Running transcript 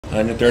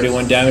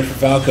131 damage for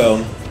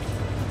Falco.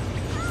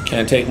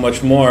 Can't take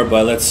much more,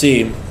 but let's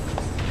see.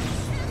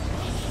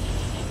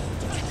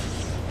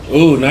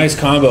 Ooh, nice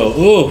combo.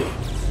 Ooh,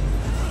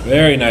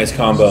 very nice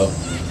combo.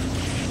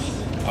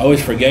 I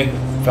always forget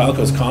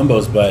Falco's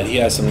combos, but he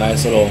has some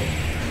nice little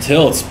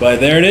tilts.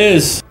 But there it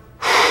is.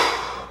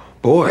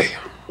 Boy,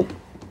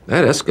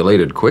 that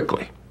escalated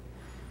quickly.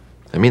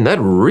 I mean, that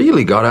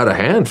really got out of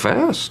hand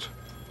fast.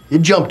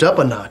 It jumped up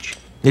a notch.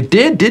 It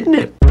did, didn't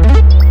it?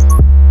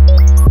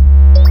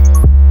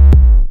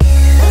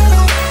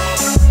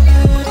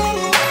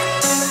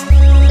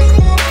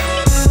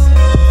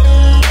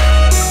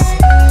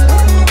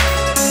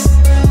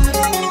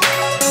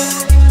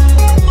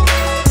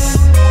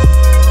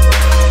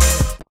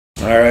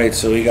 All right,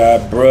 so we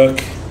got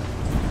Brooke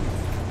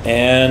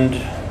and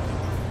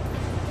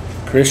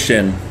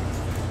Christian.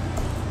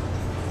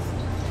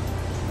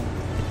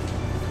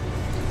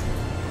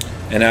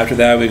 And after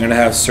that, we're gonna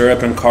have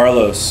Syrup and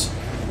Carlos.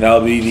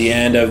 That'll be the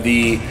end of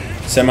the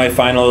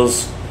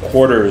semifinals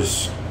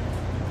quarters.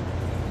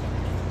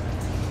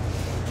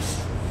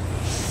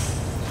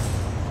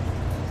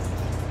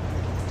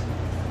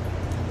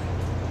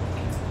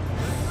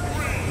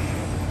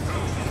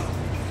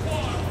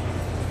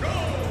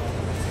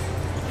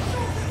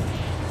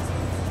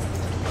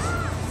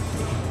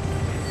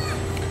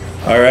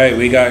 All right,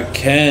 we got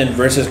Ken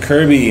versus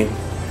Kirby.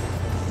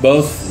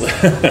 Both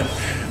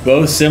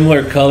both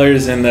similar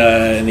colors in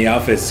the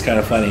outfits. It's kind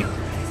of funny,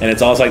 and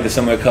it's also like the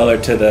similar color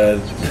to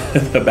the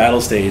the battle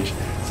stage.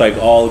 It's like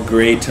all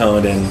gray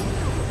toned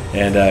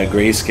and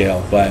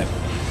grayscale. But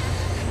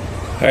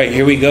all right,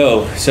 here we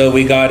go. So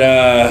we got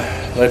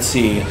let's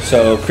see.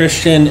 So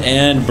Christian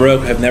and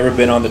Brooke have never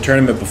been on the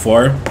tournament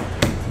before,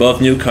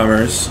 both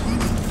newcomers.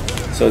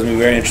 So it's gonna be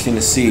very interesting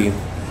to see.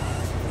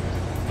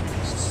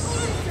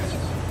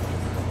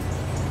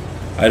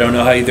 I don't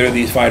know how either of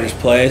these fighters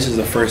play. This is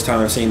the first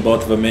time I've seen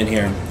both of them in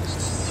here.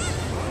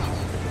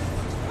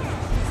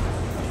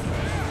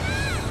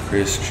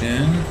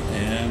 Christian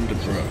and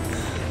Brooke.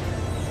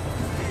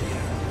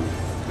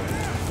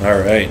 All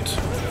right.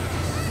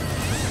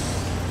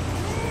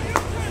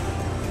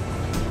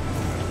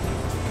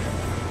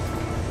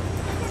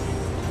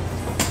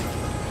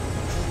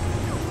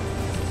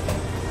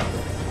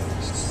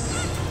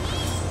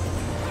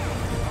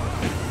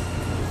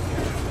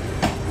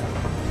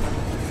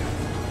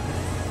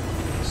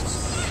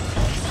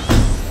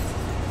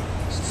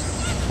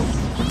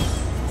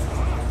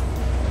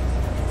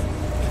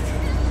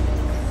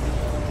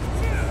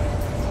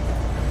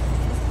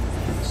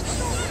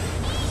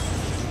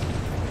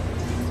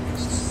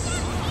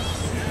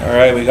 All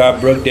right, we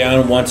got Brooke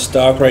down one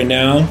stock right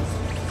now.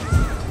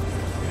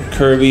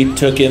 Kirby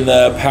took in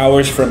the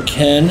powers from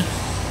Ken.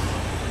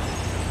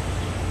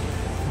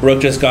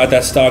 Brooke just got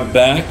that stock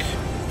back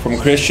from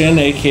Christian,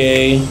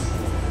 aka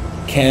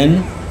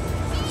Ken.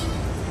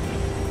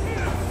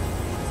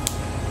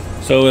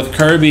 So with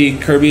Kirby,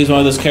 Kirby is one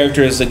of those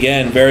characters,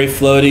 again, very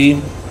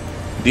floaty,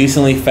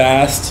 decently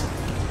fast,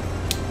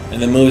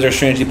 and the moves are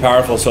strangely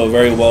powerful, so a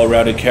very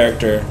well-rounded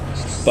character,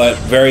 but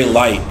very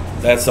light.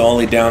 That's the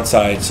only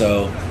downside.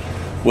 So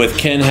with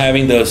Ken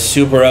having those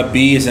super up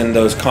Bs and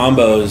those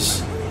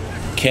combos,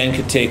 Ken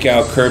could take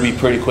out Kirby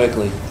pretty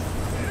quickly.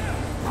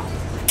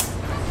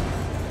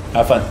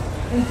 Have fun.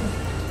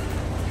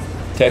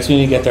 Text me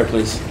when you get there,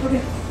 please.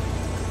 Okay.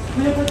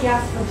 I'm gonna put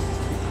gas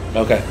first.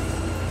 Okay.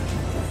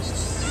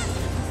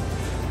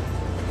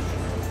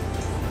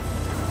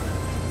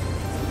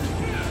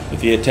 With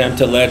the attempt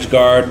to ledge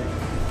guard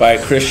by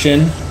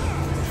Christian.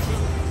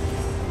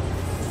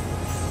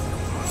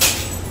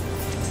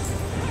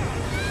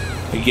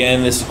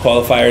 Again, this is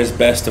Qualifiers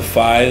best of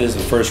 5. This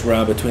is the first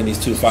round between these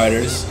two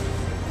fighters.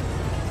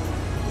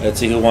 Let's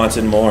see who wants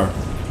it more.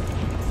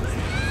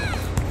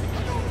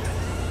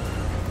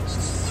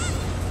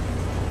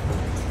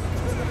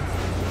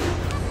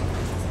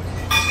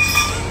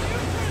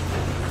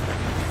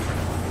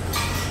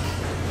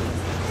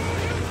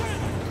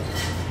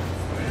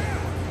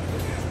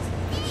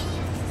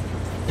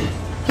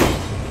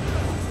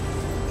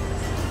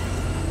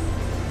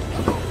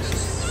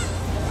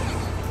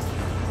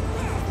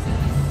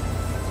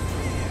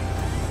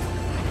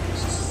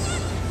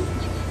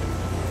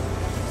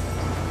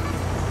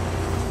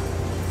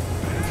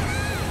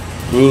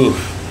 Ooh,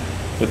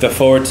 with the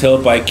forward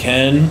tilt by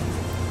Ken,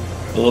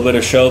 a little bit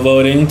of show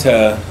voting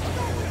to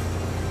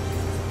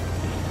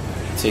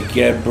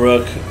get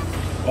Brooke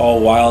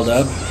all riled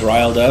up.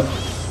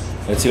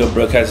 Let's see what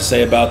Brooke has to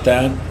say about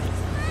that.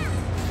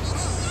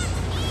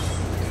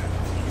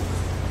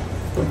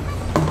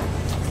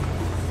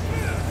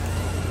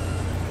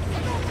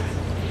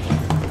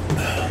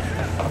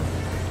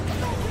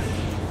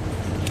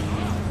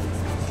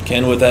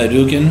 Ken with that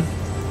Hadouken,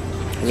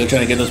 really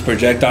trying to get those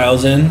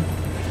projectiles in.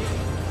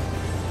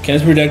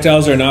 Ken's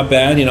projectiles are not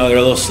bad, you know, they're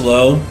a little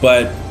slow,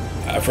 but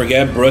I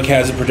forget Brooke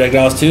has the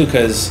projectiles too,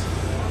 because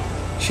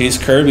she's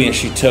Kirby and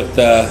she took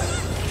the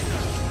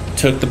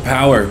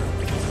power.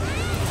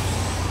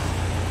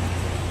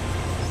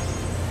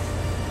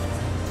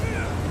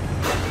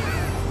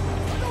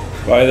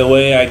 By the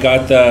way, I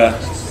got the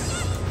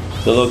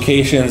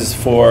locations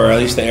for, at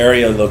least the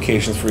area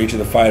locations for each of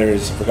the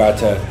fighters. Forgot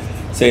to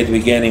say at the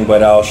beginning,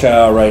 but I'll shout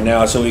out right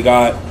now. So we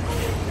got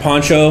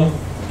Poncho,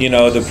 you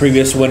know, the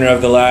previous winner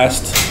of the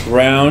last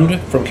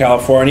round from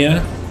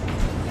California.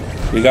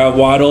 We got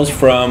Waddles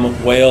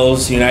from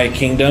Wales, United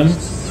Kingdom.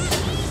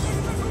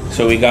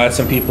 So we got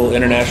some people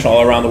international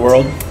all around the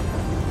world.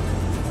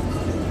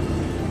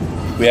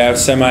 We have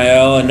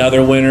Samael,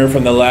 another winner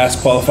from the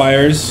last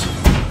qualifiers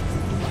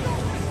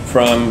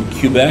from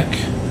Quebec.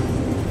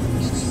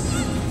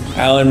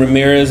 Alan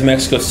Ramirez,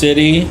 Mexico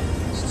City.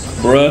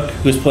 Brooke,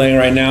 who's playing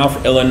right now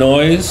for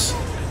Illinois.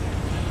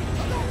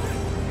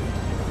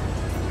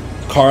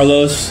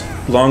 Carlos,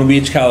 Long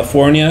Beach,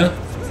 California.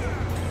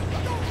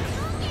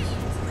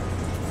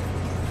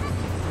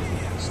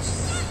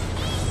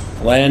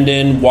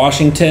 Landon,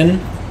 Washington.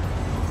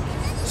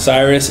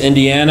 Cyrus,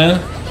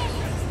 Indiana.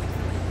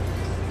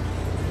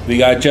 We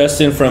got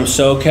Justin from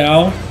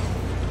SoCal.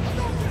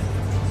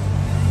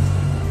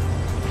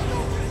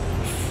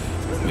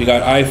 We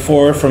got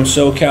I4 from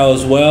SoCal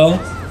as well.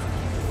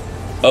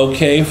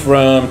 OK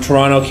from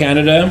Toronto,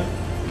 Canada.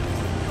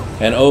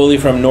 And Oli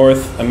from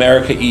North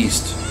America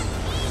East.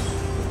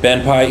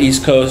 Ben Pye,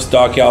 East Coast.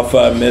 Doc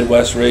Alpha,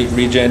 Midwest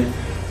region.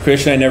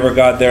 Christian, I never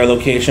got their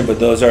location, but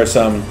those are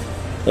some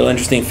little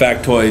interesting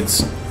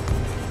factoids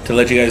to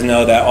let you guys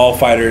know that all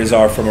fighters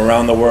are from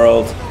around the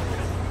world.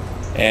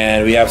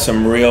 And we have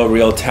some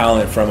real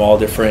talent from all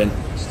different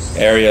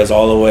areas,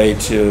 all the way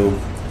to,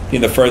 I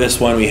think the furthest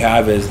one we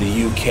have is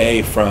the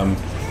UK from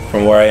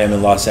where I am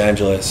in Los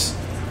Angeles.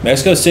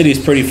 Mexico City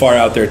is pretty far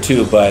out there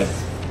too, but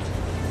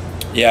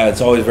yeah,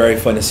 it's always very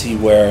fun to see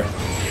where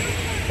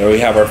we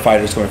have our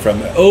fighters coming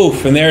from.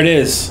 Oof, and there it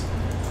is.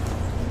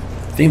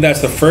 I think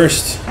that's the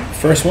first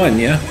one,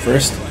 yeah,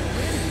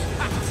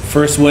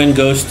 first win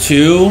goes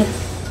to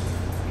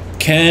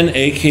Ken,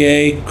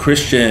 aka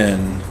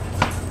Christian.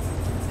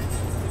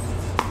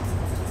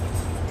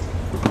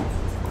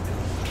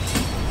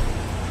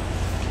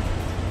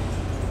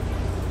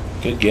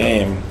 Good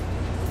game.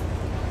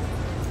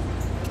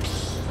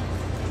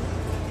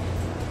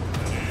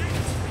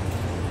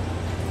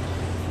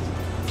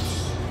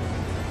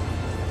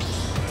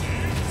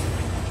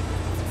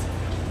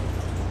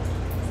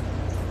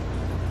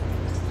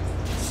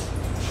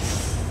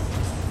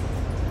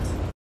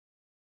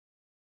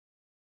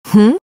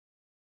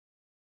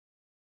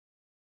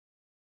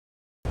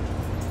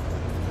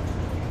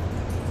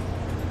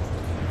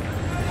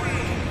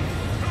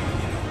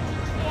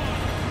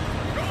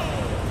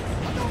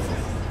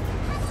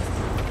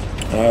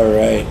 All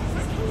right.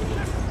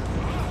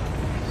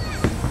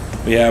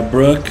 We have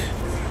Brooke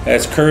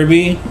as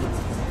Kirby,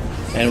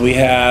 and we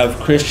have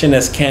Christian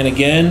as Ken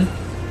again.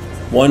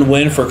 One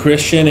win for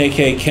Christian,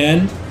 aka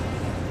Ken.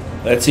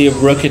 Let's see if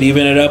Brooke could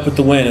even it up with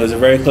the win. It was a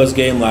very close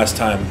game last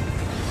time.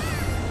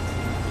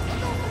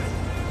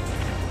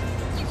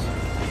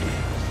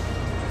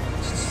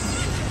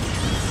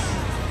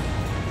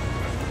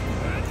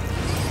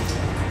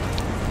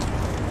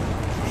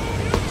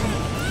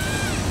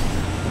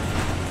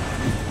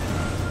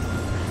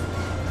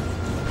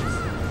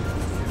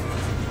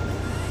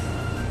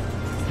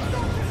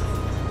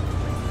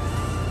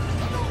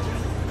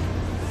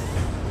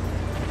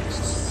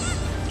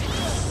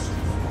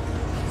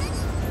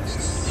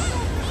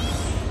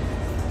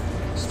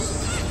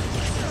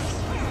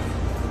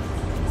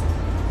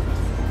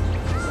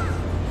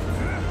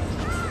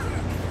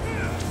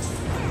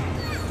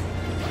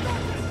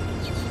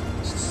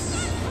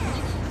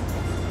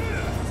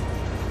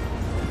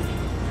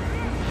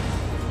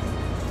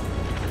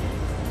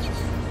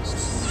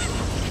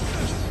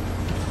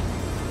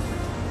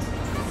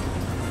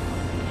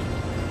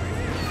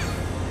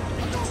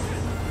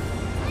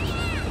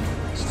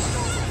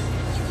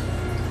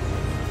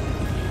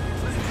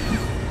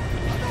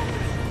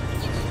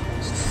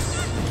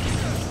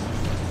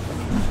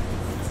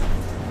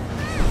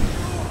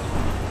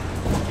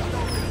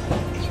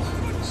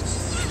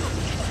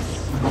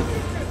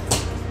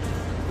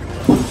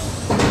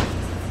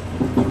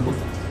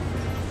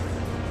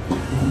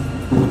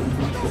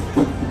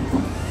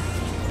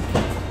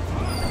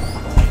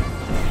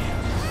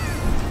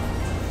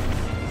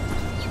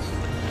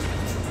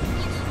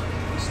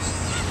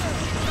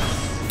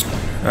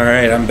 All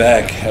right, I'm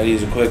back. Had to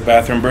use a quick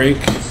bathroom break.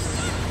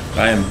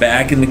 I am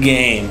back in the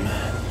game.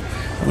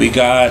 We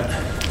got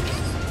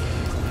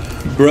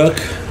Brooke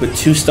with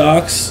 2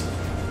 stocks,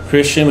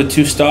 Christian with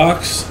 2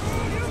 stocks,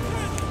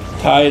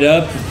 tied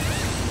up.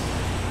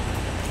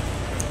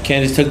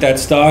 Candace took that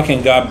stock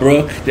and got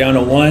Brooke down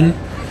to 1.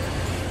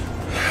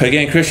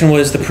 Again, Christian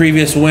was the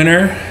previous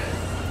winner,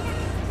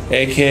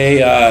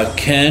 aka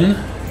Ken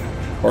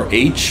or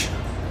H.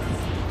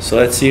 So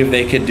let's see if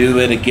they could do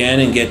it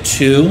again and get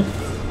 2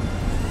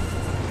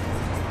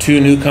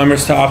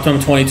 newcomers to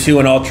Optimum 22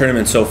 in all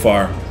tournaments so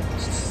far.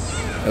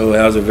 Oh,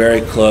 that was a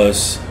very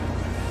close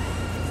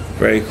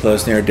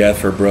near death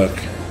for Brooke.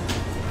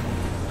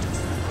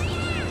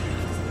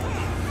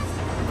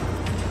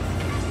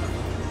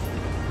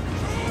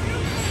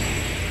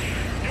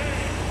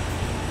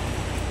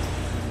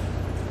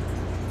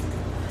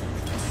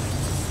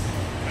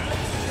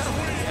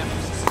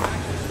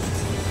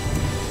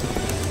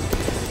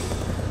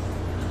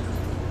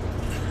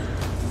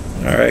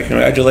 right,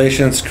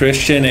 congratulations,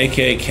 Christian,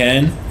 aka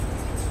Ken,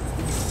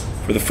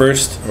 for the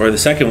first or the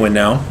second win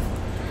now.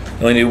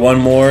 You only need one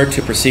more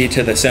to proceed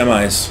to the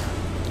semis.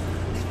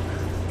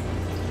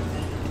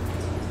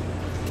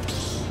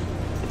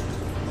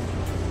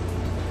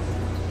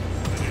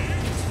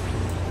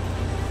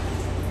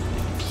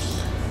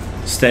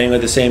 Staying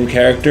with the same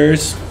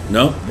characters.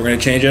 Nope, we're gonna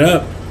change it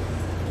up.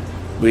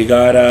 We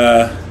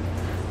got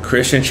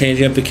Christian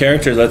changing up the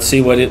characters. Let's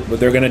see what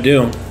they're gonna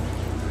do.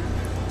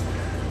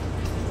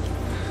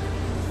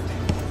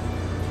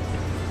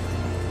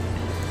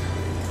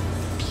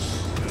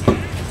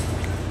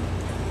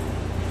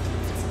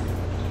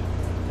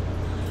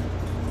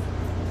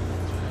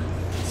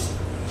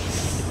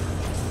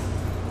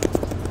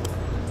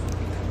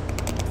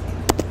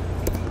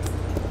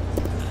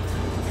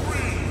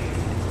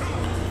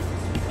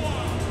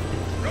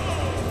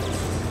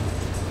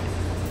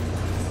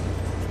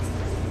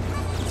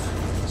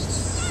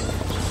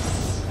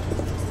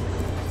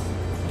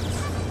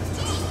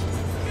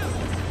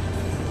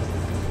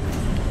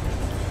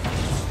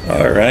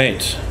 All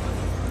right,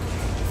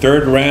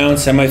 third round,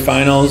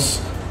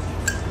 semifinals.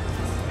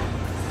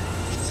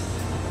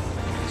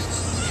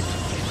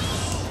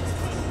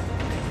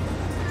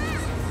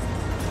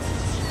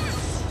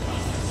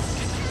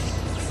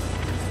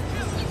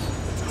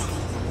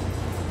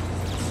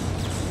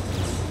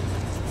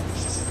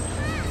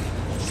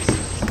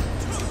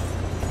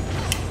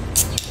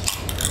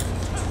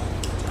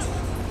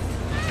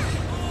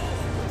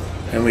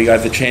 And we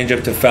got the change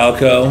up to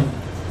Falco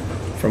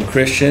from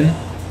Christian.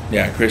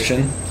 Yeah,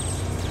 Christian.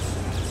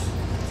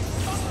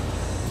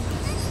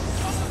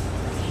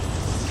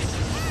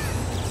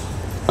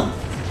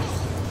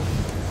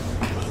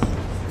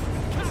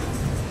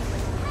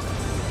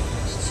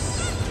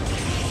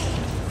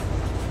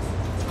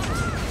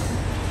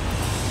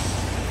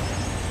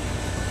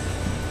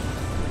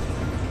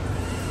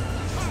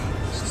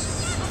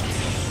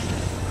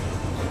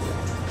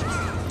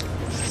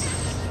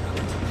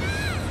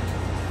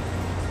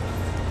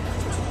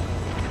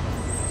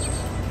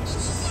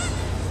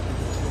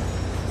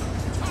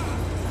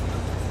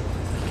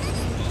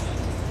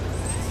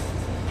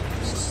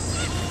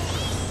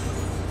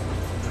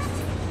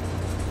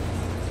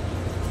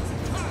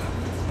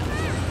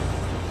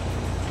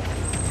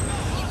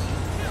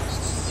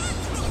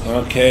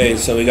 Okay,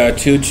 so we got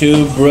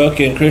 2-2,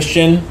 Brooke and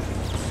Christian.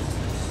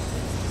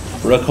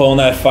 Brooke holding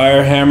that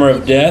fire hammer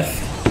of death.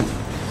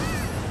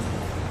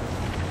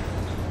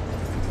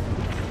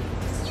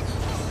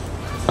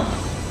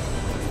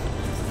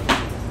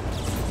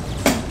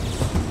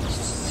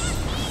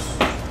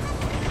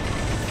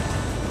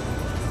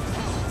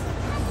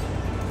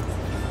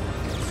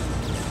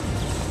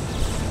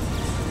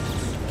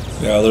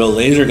 We got a little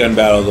laser gun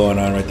battle going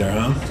on right there,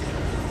 huh?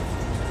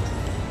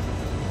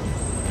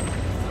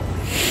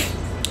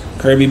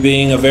 Kirby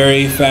being a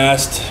very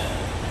fast,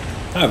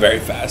 not very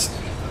fast,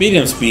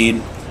 medium speed,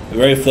 a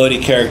very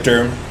floaty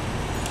character.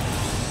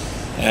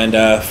 And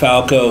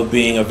Falco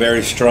being a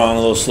very strong, a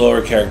little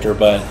slower character,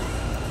 but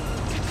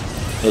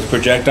those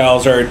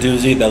projectiles are a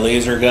doozy, the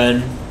laser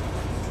gun.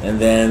 And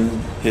then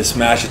his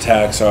smash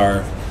attacks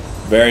are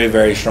very,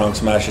 very strong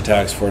smash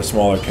attacks for a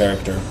smaller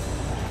character.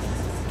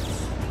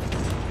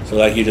 So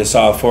like you just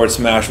saw, forward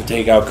smash will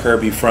take out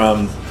Kirby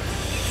from,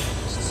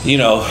 you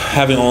know,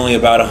 having only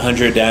about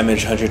 100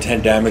 damage,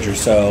 110 damage or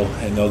so,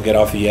 and they'll get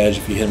off the edge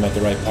if you hit them at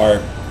the right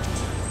part.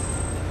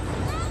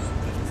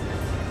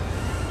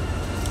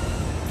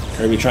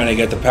 Kirby trying to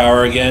get the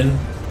power again.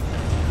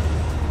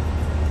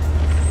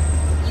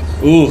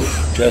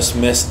 Oof, just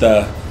missed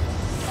the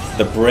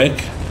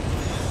brick.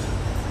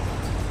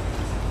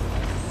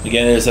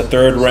 Again, it's a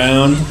third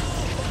round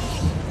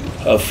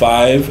of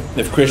 5.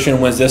 If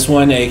Christian wins this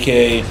one,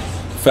 aka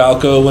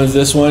Falco wins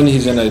this one,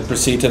 he's going to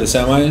proceed to the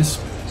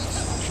semis.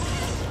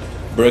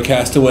 Brooke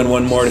has to win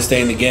one more to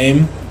stay in the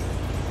game.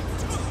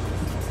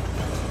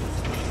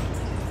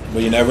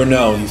 But you never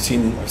know. I've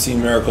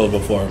seen miracles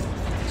before.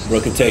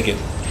 Brooke can take it.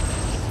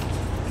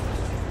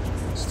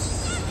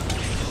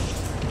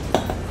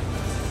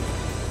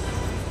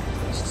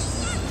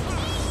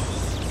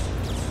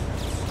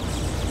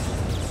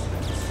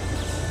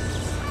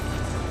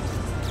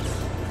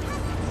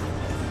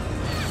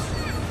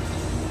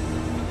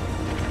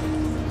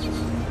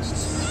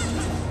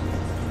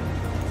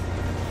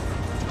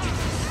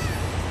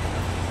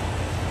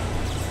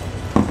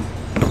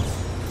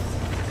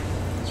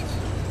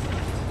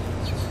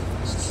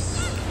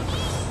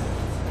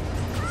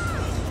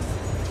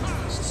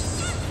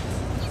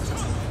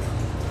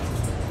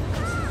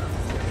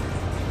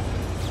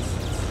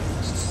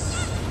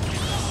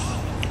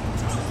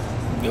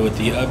 Go with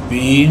the up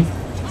B.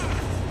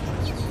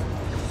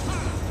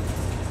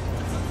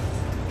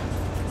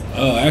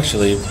 Oh,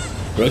 actually,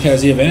 Brooke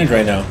has the advantage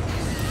right now.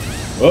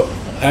 Oh,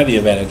 had the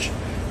advantage.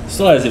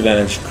 Still has the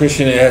advantage.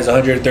 Christian has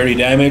 130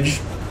 damage.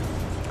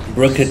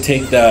 Brooke could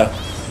take the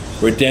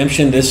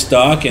redemption this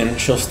stock and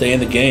she'll stay in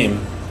the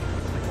game.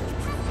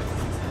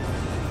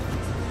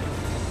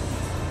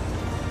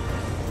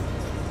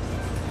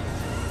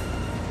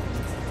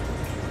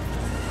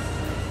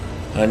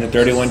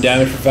 131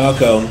 damage for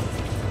Falco.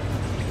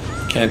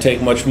 Can't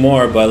take much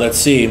more, but let's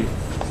see.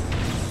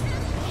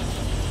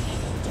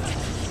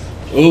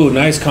 Ooh,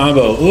 nice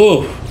combo.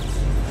 Ooh,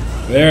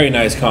 very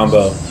nice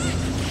combo.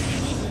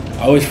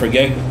 I always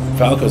forget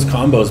Falco's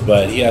combos,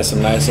 but he has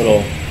some nice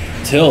little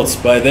tilts.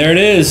 But there it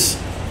is.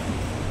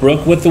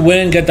 Brooke with the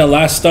win. Get the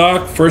last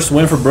stock. First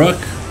win for Brooke.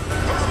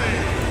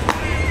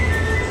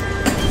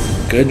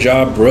 Good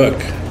job,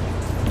 Brooke.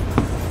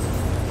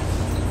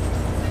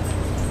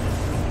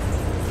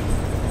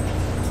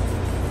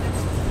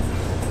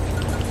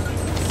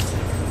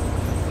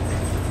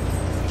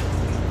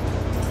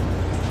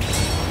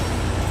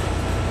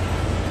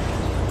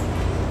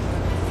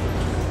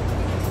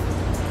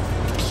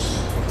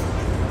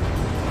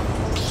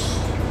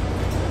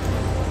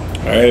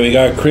 All right, we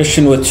got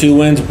Christian with 2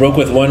 wins, Brooke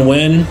with 1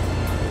 win.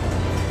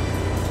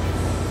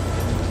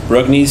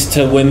 Brooke needs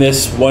to win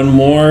this 2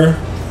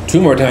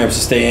 more times to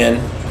stay in,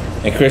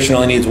 and Christian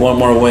only needs 1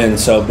 more win,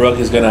 so Brooke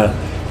is gonna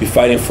be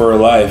fighting for her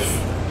life.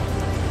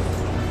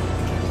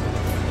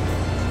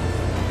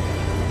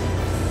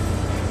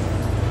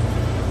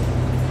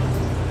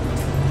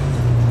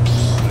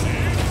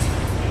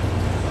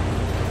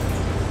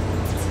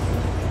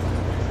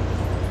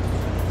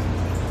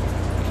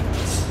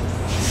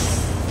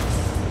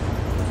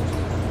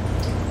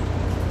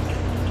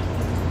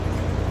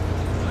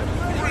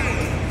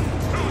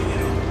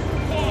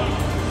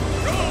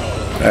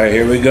 All right,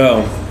 here we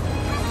go.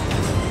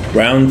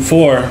 Round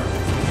 4.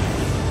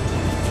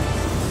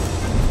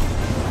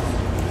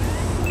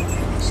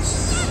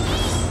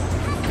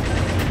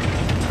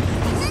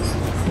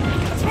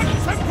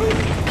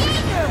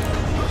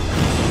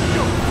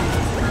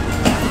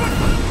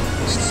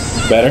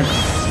 Better?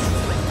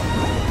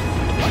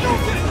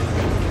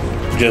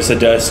 Just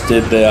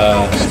adjusted the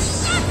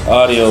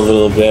audio a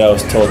little bit. I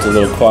was told it's a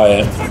little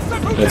quiet.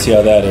 Let's see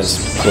how that is.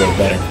 A little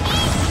better.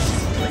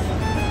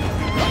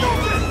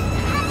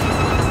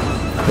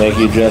 Thank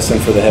you, Justin,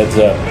 for the heads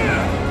up.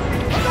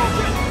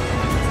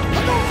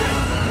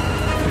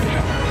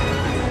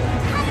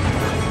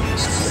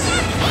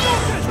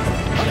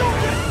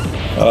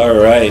 All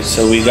right,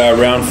 so we got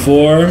round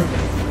 4.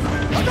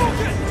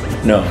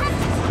 No,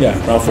 yeah,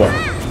 round 4.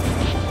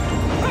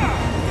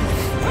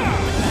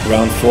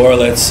 Round 4,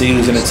 let's see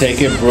who's gonna take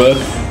it, Brooke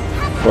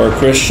or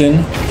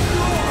Christian.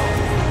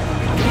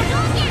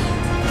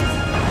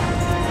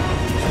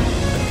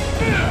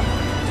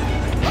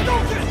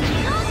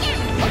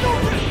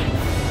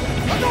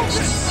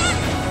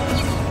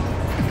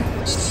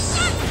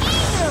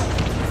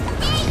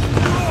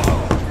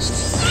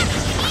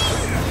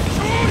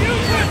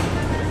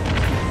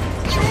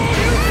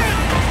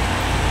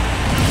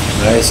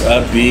 Nice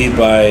up B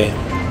by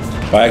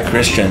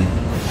Christian.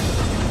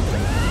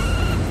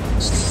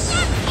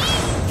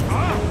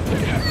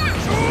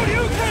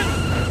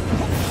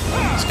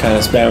 Just kind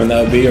of spamming the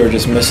up B or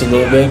just missed a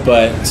little bit,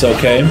 but it's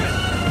okay.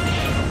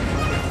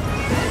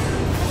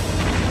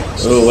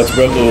 Ooh, what's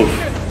Brooke? Ooh.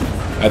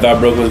 I thought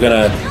Brooke was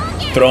gonna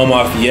throw him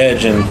off the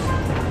edge and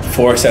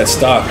force that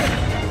stock.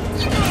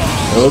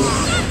 Oop.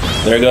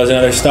 There goes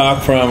another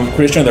stock from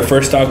Christian, the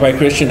first stock by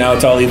Christian. Now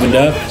it's all evened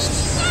up.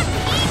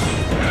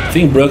 I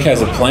think Brooke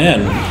has a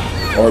plan,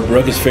 or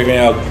Brooke is figuring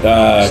out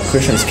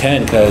Christian's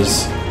Ken,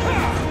 because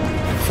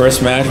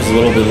first match was a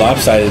little bit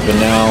lopsided, but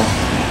now,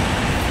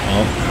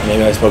 well,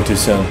 maybe I spoke too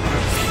soon.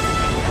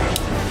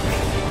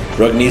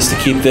 Brooke needs to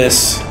keep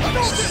this,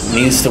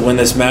 needs to win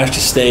this match to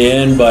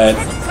stay in, but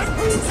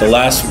the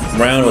last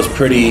round was a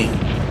pretty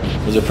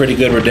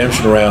good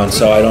redemption round,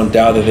 so I don't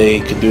doubt that they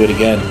could do it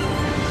again.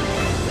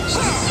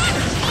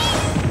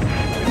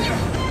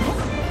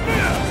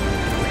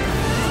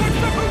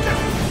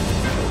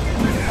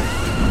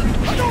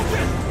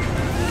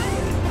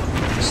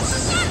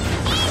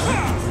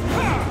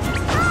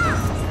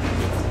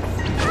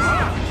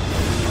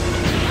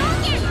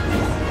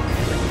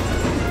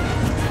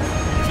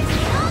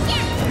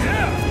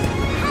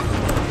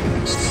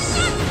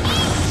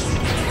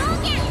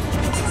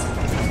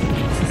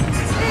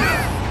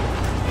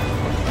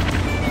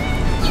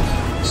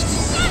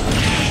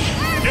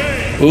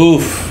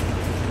 Oof.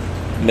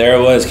 There it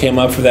was, came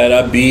up for that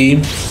up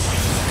B.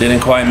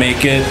 Didn't quite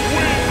make it.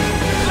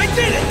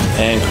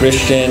 And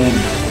Christian,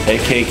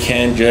 aka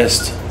Ken,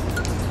 just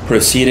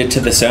proceeded to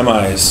the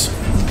semis.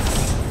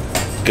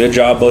 Good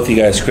job, both of you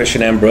guys,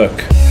 Christian and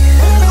Brooke.